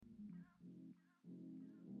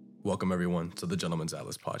Welcome, everyone, to the Gentleman's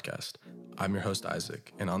Atlas podcast. I'm your host,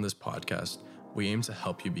 Isaac, and on this podcast, we aim to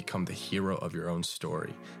help you become the hero of your own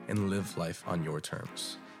story and live life on your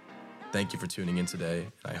terms. Thank you for tuning in today,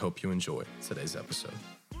 and I hope you enjoy today's episode.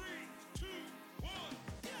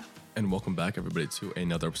 And welcome back, everybody, to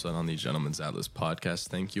another episode on the Gentleman's Atlas podcast.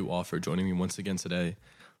 Thank you all for joining me once again today.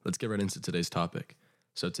 Let's get right into today's topic.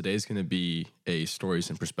 So today's going to be a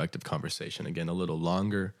stories and perspective conversation. Again, a little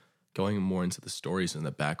longer, going more into the stories and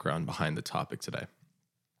the background behind the topic today.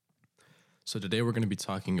 So today we're going to be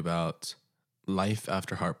talking about life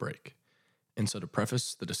after heartbreak. And so to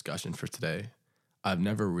preface the discussion for today, I've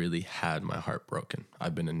never really had my heart broken.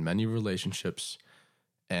 I've been in many relationships,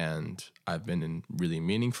 and I've been in really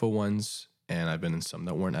meaningful ones, and I've been in some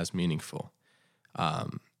that weren't as meaningful.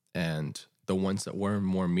 And the ones that were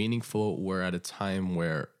more meaningful were at a time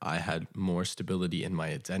where I had more stability in my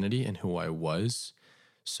identity and who I was.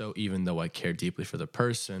 So even though I cared deeply for the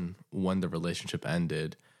person, when the relationship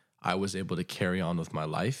ended, I was able to carry on with my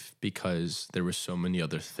life because there were so many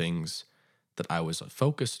other things that I was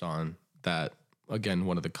focused on that, again,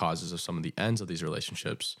 one of the causes of some of the ends of these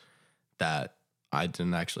relationships, that I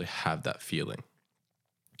didn't actually have that feeling.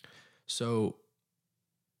 So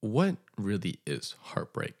what really is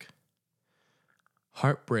heartbreak?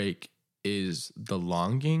 Heartbreak is the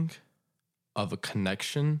longing of a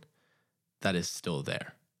connection that is still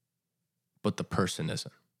there, but the person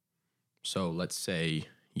isn't. So let's say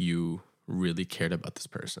you really cared about this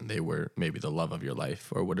person. They were maybe the love of your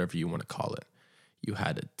life or whatever you want to call it. You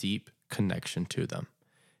had a deep connection to them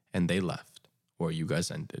and they left, or you guys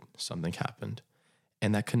ended, something happened,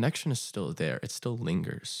 and that connection is still there. It still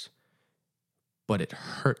lingers, but it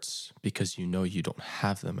hurts because you know you don't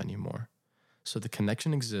have them anymore. So the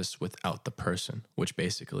connection exists without the person, which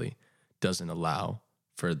basically doesn't allow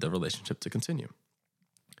for the relationship to continue.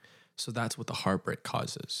 So that's what the heartbreak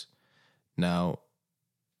causes. Now,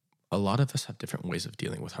 a lot of us have different ways of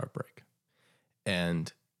dealing with heartbreak.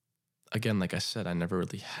 And again, like I said, I never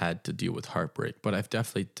really had to deal with heartbreak, but I've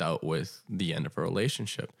definitely dealt with the end of a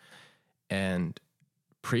relationship. And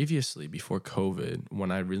previously, before COVID,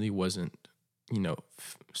 when I really wasn't,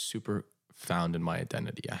 super found in my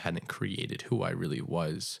identity, I hadn't created who I really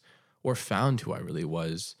was or found who I really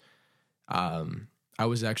was, I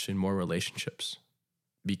was actually in more relationships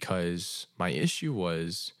because my issue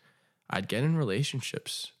was I'd get in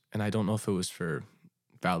relationships, and I don't know if it was for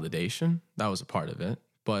validation. That was a part of it.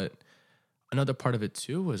 But another part of it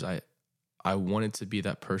too was I wanted to be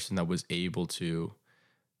that person that was able to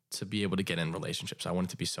be able to get in relationships. I wanted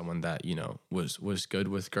to be someone that, was good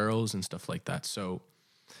with girls and stuff like that. So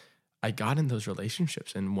I got in those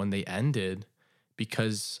relationships, and when they ended,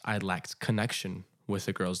 because I lacked connection with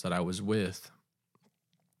the girls that I was with,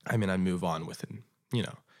 I'd move on with it.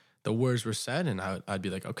 The words were said, and I'd be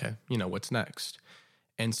like, okay, what's next?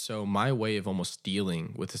 And so my way of almost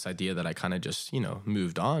dealing with this idea that I kind of just,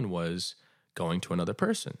 moved on was going to another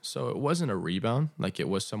person. So it wasn't a rebound. Like, it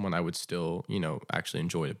was someone I would still, actually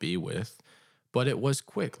enjoy to be with, but it was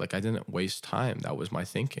quick. Like, I didn't waste time. That was my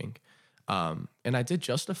thinking. And I did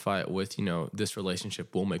justify it with, this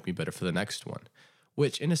relationship will make me better for the next one,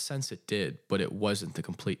 which in a sense it did, but it wasn't the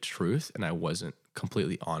complete truth. And I wasn't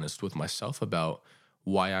completely honest with myself about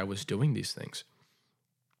why I was doing these things.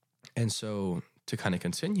 And so to kind of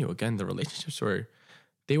continue, again, the relationships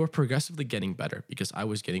they were progressively getting better because I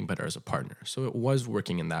was getting better as a partner. So it was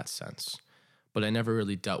working in that sense, but I never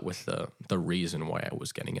really dealt with the reason why I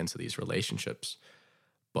was getting into these relationships.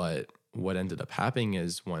 But what ended up happening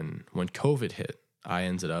is when COVID hit, I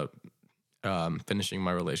ended up finishing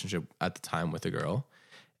my relationship at the time with a girl.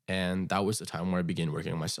 And that was the time where I began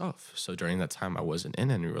working on myself. So during that time, I wasn't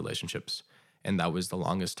in any relationships. And that was the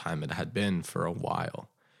longest time it had been for a while.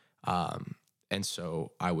 And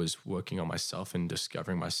so I was working on myself and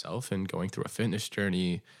discovering myself and going through a fitness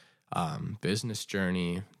journey, business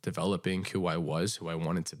journey, developing who I was, who I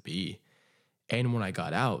wanted to be. And when I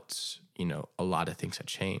got out, a lot of things had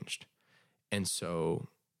changed. And so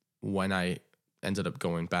when I ended up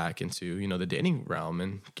going back into, the dating realm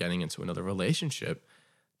and getting into another relationship,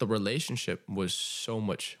 the relationship was so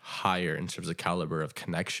much higher in terms of caliber of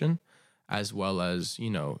connection, as well as,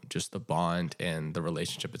 just the bond and the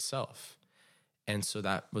relationship itself. And so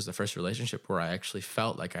that was the first relationship where I actually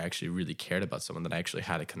felt like I actually really cared about someone, that I actually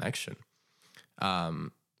had a connection.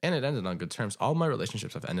 And it ended on good terms. All my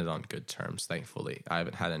relationships have ended on good terms, thankfully. I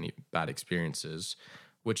haven't had any bad experiences,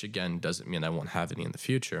 which again doesn't mean I won't have any in the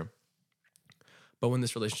future. But when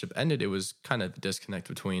this relationship ended, it was kind of a disconnect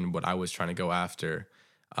between what I was trying to go after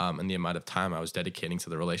and the amount of time I was dedicating to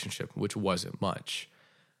the relationship, which wasn't much.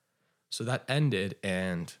 So that ended,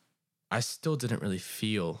 and I still didn't really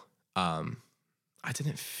feel um, I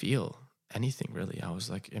didn't feel anything really. I was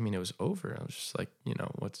like, I mean, it was over. I was just like,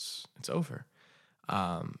 it's over.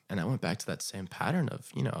 And I went back to that same pattern of,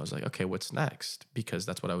 I was like, okay, what's next? Because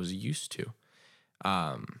that's what I was used to.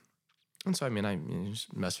 Um, and so, I mean,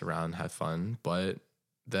 just mess around, have fun. But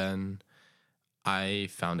then I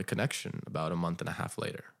found a connection about a month and a half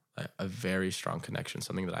later, a very strong connection,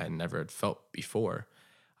 something that I had never had felt before.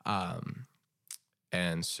 Um,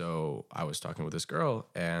 and so I was talking with this girl,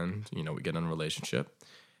 and, we get in a relationship,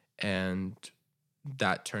 and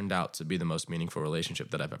that turned out to be the most meaningful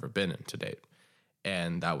relationship that I've ever been in to date.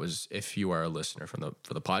 And that was, if you are a listener for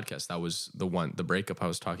the podcast, that was the breakup I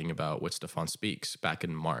was talking about with Stefan Speaks back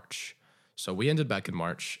in March. So we ended back in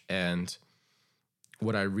March, and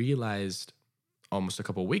what I realized almost a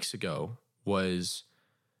couple of weeks ago was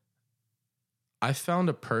I found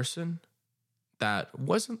a person that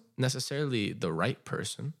wasn't necessarily the right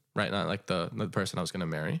person, right? Not like the person I was going to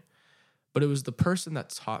marry, but it was the person that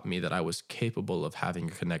taught me that I was capable of having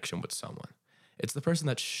a connection with someone. It's the person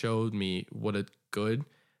that showed me what a good,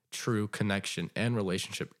 true connection and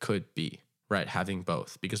relationship could be, right? Having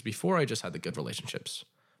both. Because before I just had the good relationships,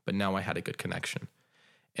 but now I had a good connection.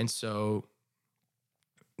 And so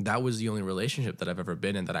that was the only relationship that I've ever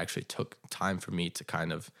been in that actually took time for me to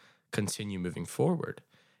kind of continue moving forward.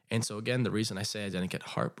 And so again, the reason I say I didn't get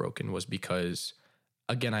heartbroken was because,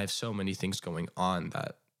 again, I have so many things going on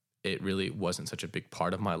that it really wasn't such a big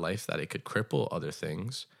part of my life that it could cripple other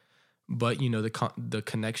things. But, the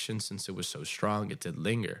connection, since it was so strong, it did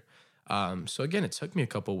linger. So again, it took me a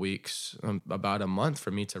couple weeks, about a month,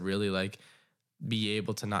 for me to really like be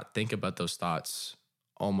able to not think about those thoughts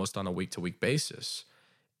almost on a week to week basis.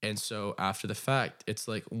 And so after the fact, it's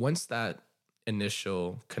like once that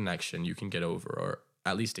initial connection you can get over, or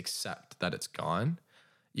at least accept that it's gone,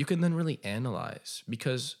 you can then really analyze,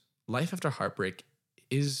 because life after heartbreak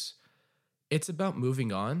it's about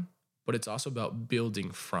moving on, but it's also about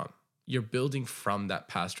building from. You're building from that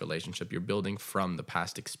past relationship. You're building from the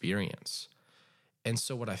past experience. And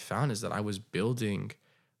so what I found is that I was building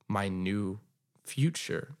my new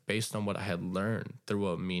future based on what I had learned through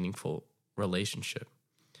a meaningful relationship.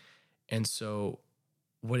 And so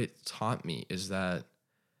what it taught me is that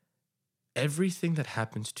everything that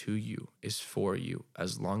happens to you is for you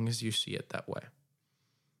as long as you see it that way.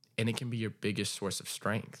 And it can be your biggest source of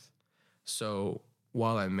strength. So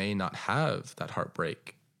while I may not have that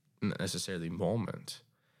heartbreak necessarily moment,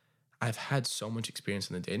 I've had so much experience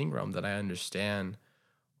in the dating realm that I understand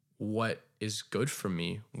what is good for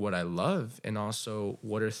me, what I love, and also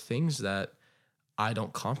what are things that I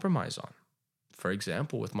don't compromise on. For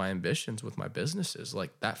example, with my ambitions, with my businesses,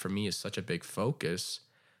 like that for me is such a big focus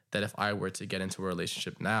that if I were to get into a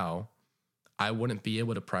relationship now, I wouldn't be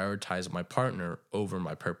able to prioritize my partner over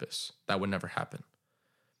my purpose. That would never happen.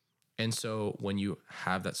 And so when you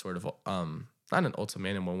have that sort of, not an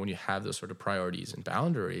ultimatum, when you have those sort of priorities and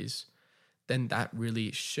boundaries, then that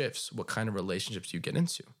really shifts what kind of relationships you get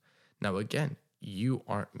into. Now, again, you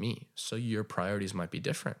aren't me, so your priorities might be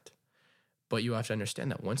different. But you have to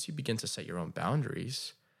understand that once you begin to set your own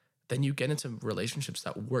boundaries, then you get into relationships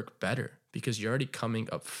that work better because you're already coming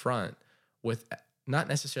up front with not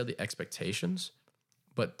necessarily expectations,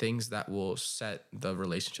 but things that will set the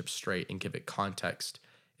relationship straight and give it context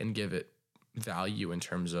and give it value in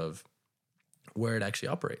terms of where it actually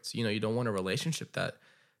operates. You don't want a relationship that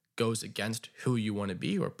goes against who you want to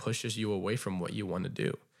be or pushes you away from what you want to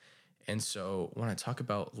do. And so when I talk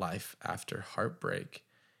about life after heartbreak,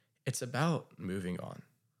 it's about moving on.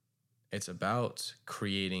 It's about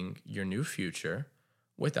creating your new future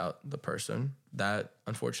without the person that,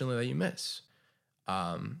 unfortunately, that you miss.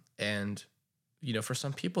 And for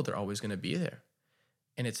some people, they're always going to be there.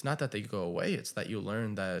 And it's not that they go away. It's that you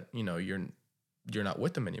learn that, you're not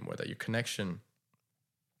with them anymore, that your connection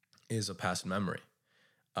is a past memory.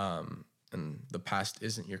 And the past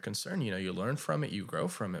isn't your concern. You learn from it, you grow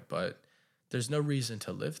from it, but there's no reason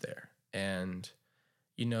to live there. And,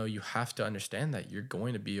 you have to understand that you're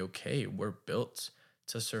going to be okay. We're built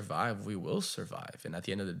to survive. We will survive. And at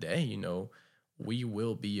the end of the day, we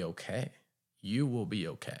will be okay. You will be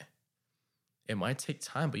okay. It might take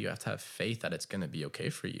time, but you have to have faith that it's going to be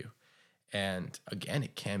okay for you. And again,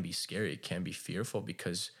 it can be scary. It can be fearful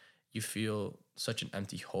because you feel such an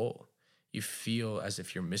empty hole. You feel as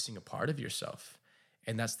if you're missing a part of yourself.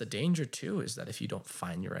 And that's the danger too, is that if you don't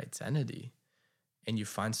find your identity and you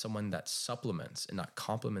find someone that supplements and not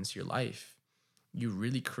complements your life, you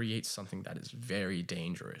really create something that is very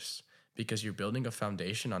dangerous because you're building a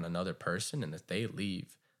foundation on another person. And if they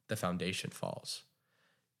leave, the foundation falls.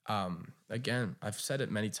 Again, I've said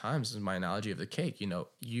it many times, this is my analogy of the cake.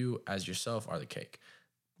 You as yourself are the cake.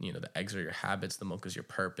 the eggs are your habits, the milk is your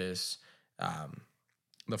purpose,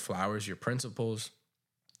 the flour is your principles.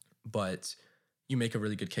 But you make a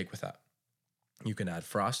really good cake with that. You can add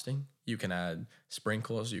frosting, you can add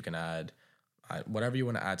sprinkles, you can add whatever you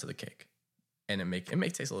want to add to the cake, and it may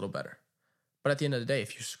taste a little better. But at the end of the day,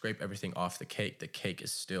 if you scrape everything off the cake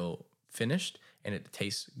is still finished and it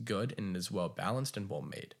tastes good and is well balanced and well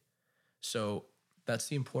made. So that's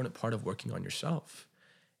the important part of working on yourself.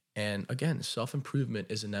 And again, self-improvement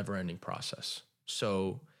is a never-ending process.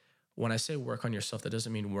 So when I say work on yourself, that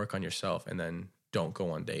doesn't mean work on yourself and then don't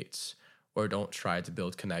go on dates or don't try to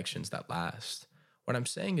build connections that last. What I'm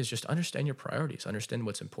saying is just understand your priorities, understand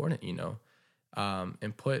what's important,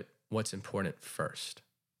 and put what's important first.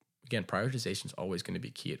 Again, prioritization is always going to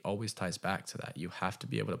be key. It always ties back to that. You have to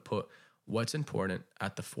be able to put what's important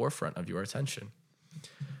at the forefront of your attention.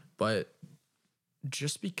 But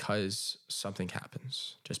just because something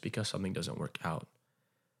happens, just because something doesn't work out,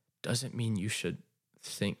 doesn't mean you should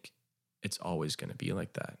think it's always going to be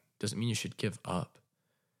like that. Doesn't mean you should give up.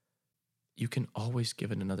 You can always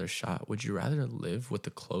give it another shot. Would you rather live with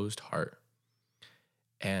a closed heart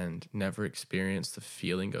and never experience the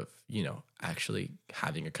feeling of, actually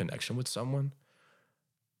having a connection with someone?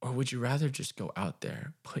 Or would you rather just go out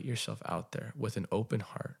there, put yourself out there with an open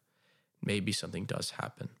heart? Maybe something does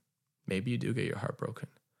happen. Maybe you do get your heart broken.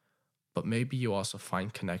 But maybe you also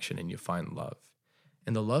find connection and you find love.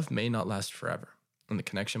 And the love may not last forever, and the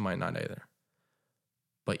connection might not either.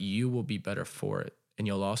 But you will be better for it, and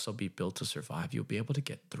you'll also be built to survive. You'll be able to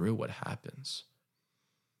get through what happens.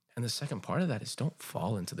 And the second part of that is don't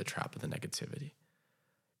fall into the trap of the negativity.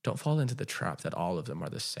 Don't fall into the trap that all of them are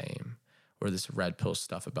the same, or this red pill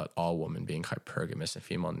stuff about all women being hypergamous and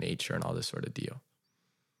female nature and all this sort of deal.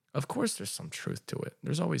 Of course, there's some truth to it.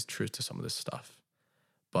 There's always truth to some of this stuff.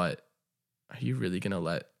 But are you really going to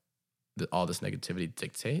let all this negativity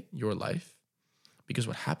dictate your life? Because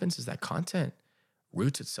what happens is that content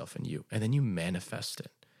roots itself in you, and then you manifest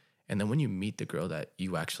it. And then when you meet the girl that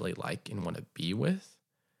you actually like and want to be with,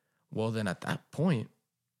 well, then at that point,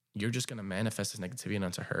 you're just going to manifest this negativity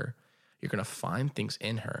onto her. You're going to find things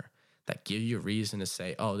in her that give you a reason to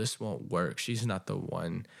say, oh, this won't work. She's not the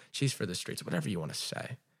one. She's for the streets, whatever you want to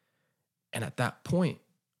say. And at that point,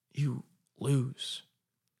 you lose.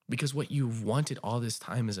 Because what you've wanted all this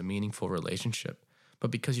time is a meaningful relationship.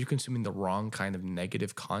 But because you're consuming the wrong kind of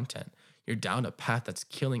negative content, you're down a path that's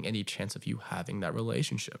killing any chance of you having that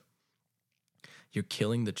relationship. You're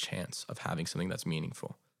killing the chance of having something that's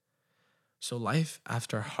meaningful. So life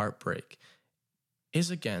after heartbreak is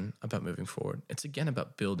again about moving forward. It's again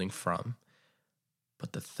about building from.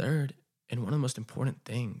 But the third and one of the most important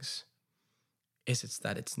things is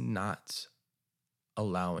it's not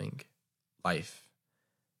allowing life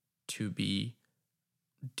to be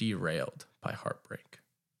derailed by heartbreak.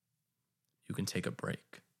 You can take a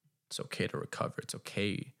break. It's okay to recover. It's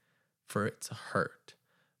okay for it to hurt.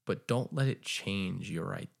 But don't let it change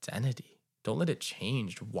your identity. Don't let it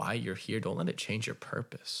change why you're here. Don't let it change your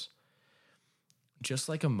purpose. Just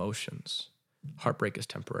like emotions, heartbreak is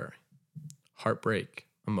temporary. Heartbreak,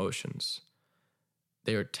 emotions,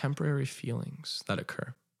 they are temporary feelings that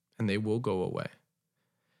occur, and they will go away.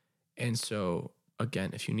 And so, again,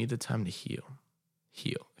 if you need the time to heal,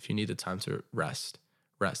 heal. If you need the time to rest,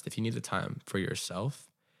 rest. If you need the time for yourself,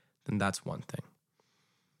 then that's one thing.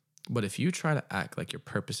 But if you try to act like your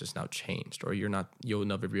purpose is now changed, or you'll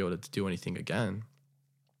never be able to do anything again,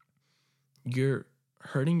 you're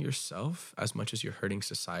hurting yourself as much as you're hurting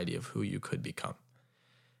society of who you could become.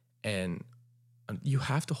 And you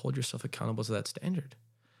have to hold yourself accountable to that standard.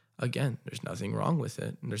 Again, there's nothing wrong with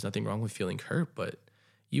it, and there's nothing wrong with feeling hurt, but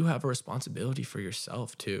you have a responsibility for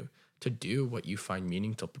yourself to do what you find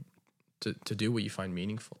meaningful, to do what you find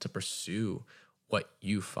meaningful, to pursue what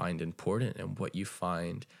you find important and what you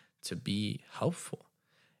find to be helpful.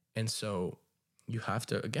 And so you have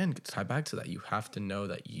to, again, tie back to that. You have to know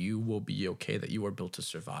that you will be okay, that you are built to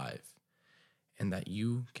survive, and that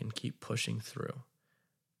you can keep pushing through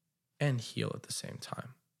and heal at the same time.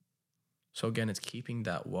 So again, it's keeping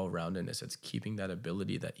that well-roundedness. It's keeping that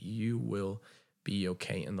ability that you will be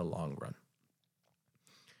okay in the long run.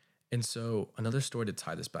 And so another story to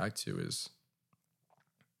tie this back to is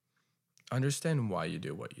understand why you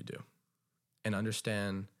do what you do, and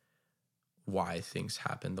understand why things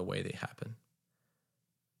happen the way they happen.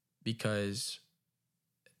 Because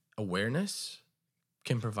awareness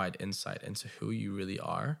can provide insight into who you really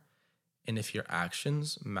are and if your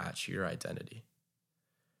actions match your identity.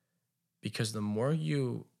 Because the more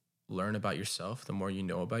you learn about yourself, the more you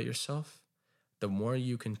know about yourself, the more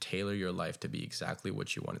you can tailor your life to be exactly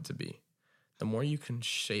what you want it to be. The more you can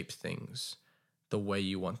shape things the way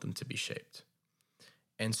you want them to be shaped.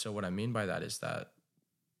 And so what I mean by that is that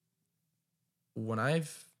when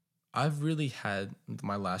I've really had,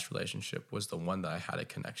 my last relationship was the one that I had a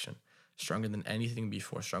connection stronger than anything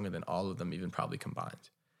before, stronger than all of them even probably combined.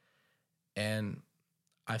 And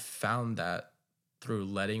I found that through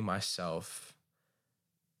letting myself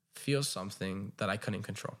feel something that I couldn't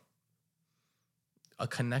control. A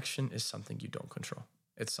connection is something you don't control.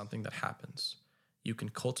 It's something that happens. You can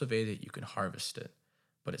cultivate it, you can harvest it,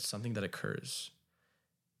 but it's something that occurs.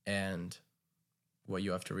 And what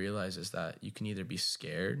you have to realize is that you can either be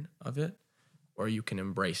scared of it or you can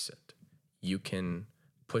embrace it. You can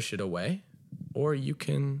push it away or you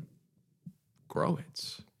can grow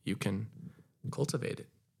it. You can cultivate it.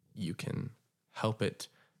 You can help it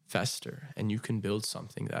fester, and you can build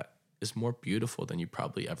something that is more beautiful than you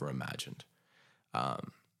probably ever imagined.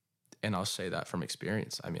 And I'll say that from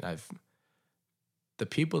experience. I mean, the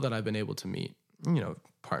people that I've been able to meet,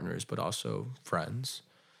 partners, but also friends,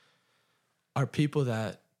 are people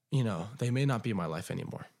that, they may not be in my life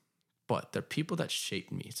anymore, but they're people that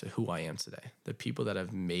shaped me to who I am today. They're people that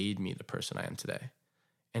have made me the person I am today.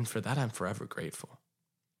 And for that, I'm forever grateful.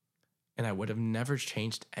 And I would have never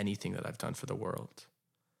changed anything that I've done for the world.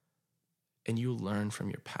 And you learn from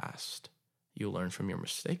your past. You learn from your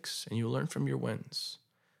mistakes, and you learn from your wins.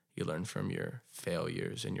 You learn from your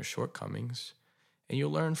failures and your shortcomings. And you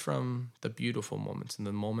learn from the beautiful moments and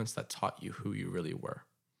the moments that taught you who you really were.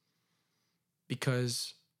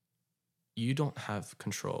 Because you don't have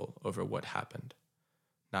control over what happened.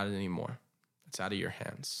 Not anymore. It's out of your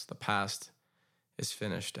hands. The past is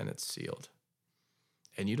finished and it's sealed.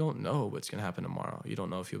 And you don't know what's going to happen tomorrow. You don't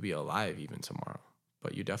know if you'll be alive even tomorrow.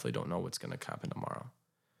 But you definitely don't know what's going to happen tomorrow.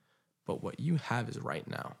 But what you have is right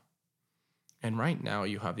now. And right now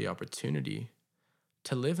you have the opportunity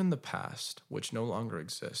to live in the past, which no longer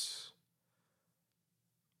exists,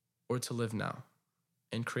 or to live now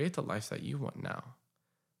and create the life that you want now,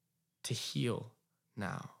 to heal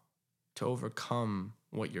now, to overcome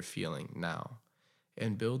what you're feeling now,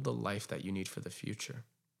 and build the life that you need for the future.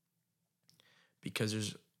 Because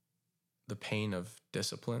there's the pain of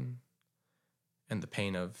discipline and the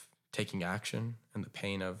pain of taking action and the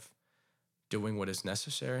pain of doing what is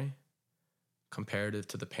necessary, comparative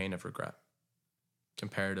to the pain of regret,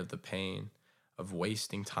 comparative to the pain of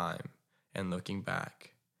wasting time and looking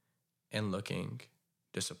back and looking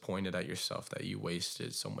disappointed at yourself that you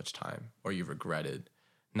wasted so much time or you regretted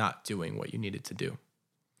not doing what you needed to do.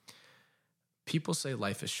 People say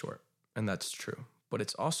life is short, and that's true. But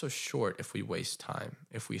it's also short if we waste time,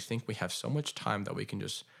 if we think we have so much time that we can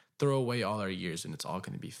just throw away all our years and it's all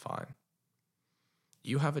going to be fine.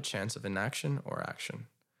 You have a chance of inaction or action.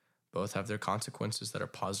 Both have their consequences that are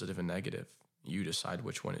positive and negative. You decide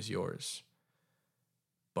which one is yours.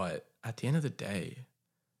 But at the end of the day,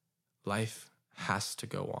 life has to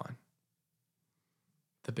go on.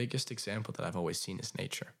 The biggest example that I've always seen is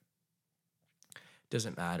nature.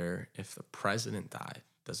 Doesn't matter if the president died.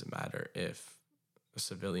 Doesn't matter if a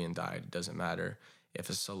civilian died. It doesn't matter if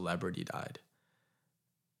a celebrity died.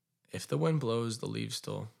 If the wind blows, the leaves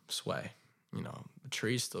still sway. The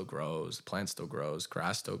tree still grows, the plant still grows,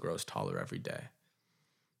 grass still grows taller every day.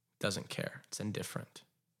 Doesn't care. It's indifferent.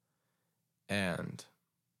 And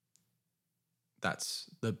that's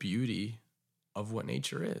the beauty of what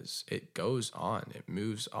nature is. It goes on, it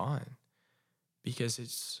moves on, because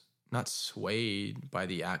it's not swayed by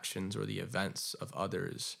the actions or the events of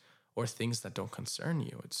others or things that don't concern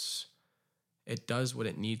you. It does what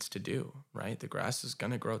it needs to do, right? The grass is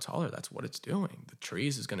going to grow taller. That's what it's doing. The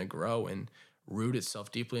trees is going to grow and root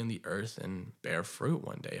itself deeply in the earth and bear fruit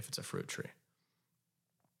one day if it's a fruit tree.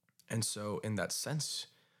 And so in that sense,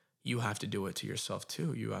 you have to do it to yourself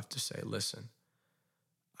too. You have to say, listen,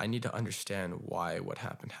 I need to understand why what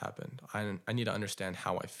happened. I need to understand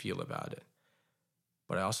how I feel about it.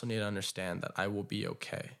 But I also need to understand that I will be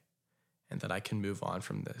okay and that I can move on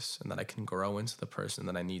from this and that I can grow into the person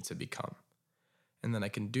that I need to become. And then I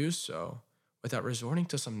can do so without resorting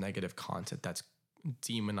to some negative content that's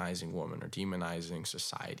demonizing women or demonizing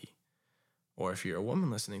society. Or if you're a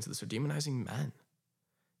woman listening to this, or demonizing men.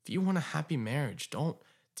 If you want a happy marriage, don't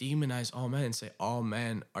demonize all men and say all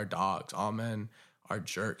men are dogs, all men are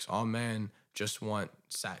jerks, all men just want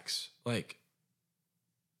sex.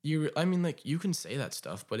 You can say that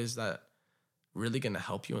stuff, but is that really going to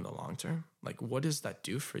help you in the long term? What does that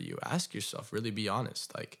do for you? Ask yourself, really be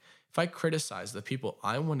honest. If I criticize the people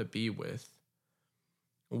I want to be with,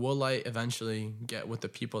 will I eventually get with the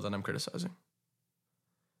people that I'm criticizing?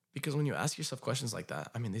 Because when you ask yourself questions like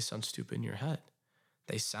that, they sound stupid in your head.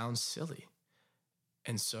 They sound silly.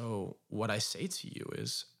 And so what I say to you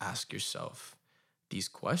is ask yourself, these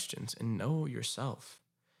questions and know yourself.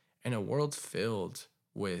 In a world filled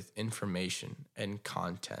with information and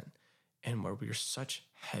content, and where we're such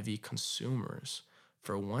heavy consumers,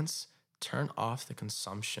 for once, turn off the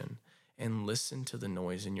consumption and listen to the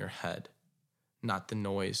noise in your head, not the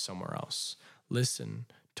noise somewhere else. Listen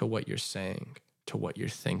to what you're saying, to what you're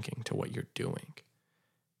thinking, to what you're doing.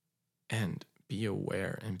 And be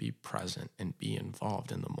aware and be present and be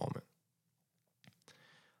involved in the moment.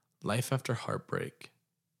 Life after heartbreak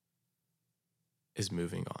is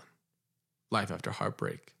moving on. Life after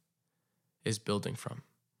heartbreak is building from.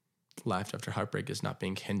 Life after heartbreak is not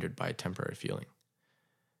being hindered by a temporary feeling.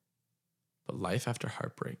 But life after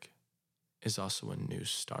heartbreak is also a new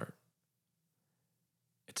start.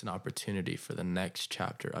 It's an opportunity for the next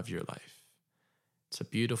chapter of your life. It's a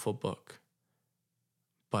beautiful book,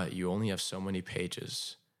 but you only have so many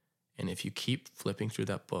pages. And if you keep flipping through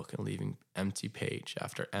that book and leaving empty page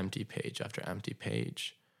after empty page after empty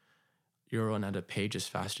page, you'll run out of pages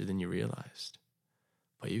faster than you realized.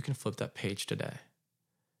 But you can flip that page today,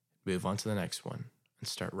 move on to the next one, and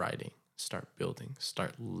start writing, start building,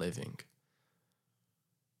 start living.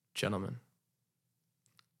 Gentlemen,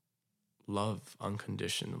 love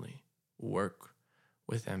unconditionally, work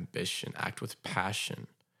with ambition, act with passion,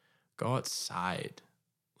 go outside,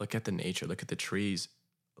 look at the nature, look at the trees,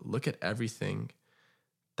 look at everything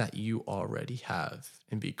that you already have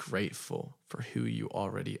and be grateful for who you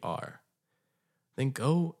already are. Then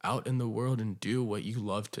go out in the world and do what you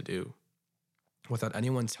love to do without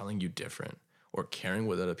anyone telling you different or caring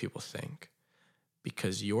what other people think,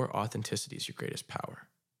 because your authenticity is your greatest power.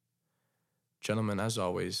 Gentlemen, as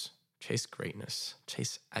always, chase greatness,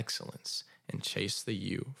 chase excellence, and chase the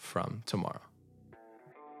you from tomorrow.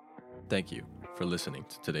 Thank you for listening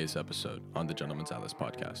to today's episode on the Gentleman's Atlas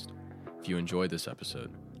podcast. If you enjoyed this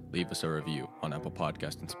episode, leave us a review on Apple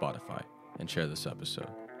Podcasts and Spotify, and share this episode.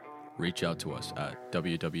 Reach out to us at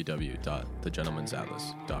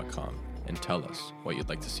www.thegentleman'satlas.com and tell us what you'd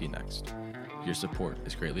like to see next. Your support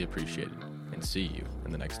is greatly appreciated, and see you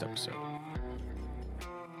in the next episode.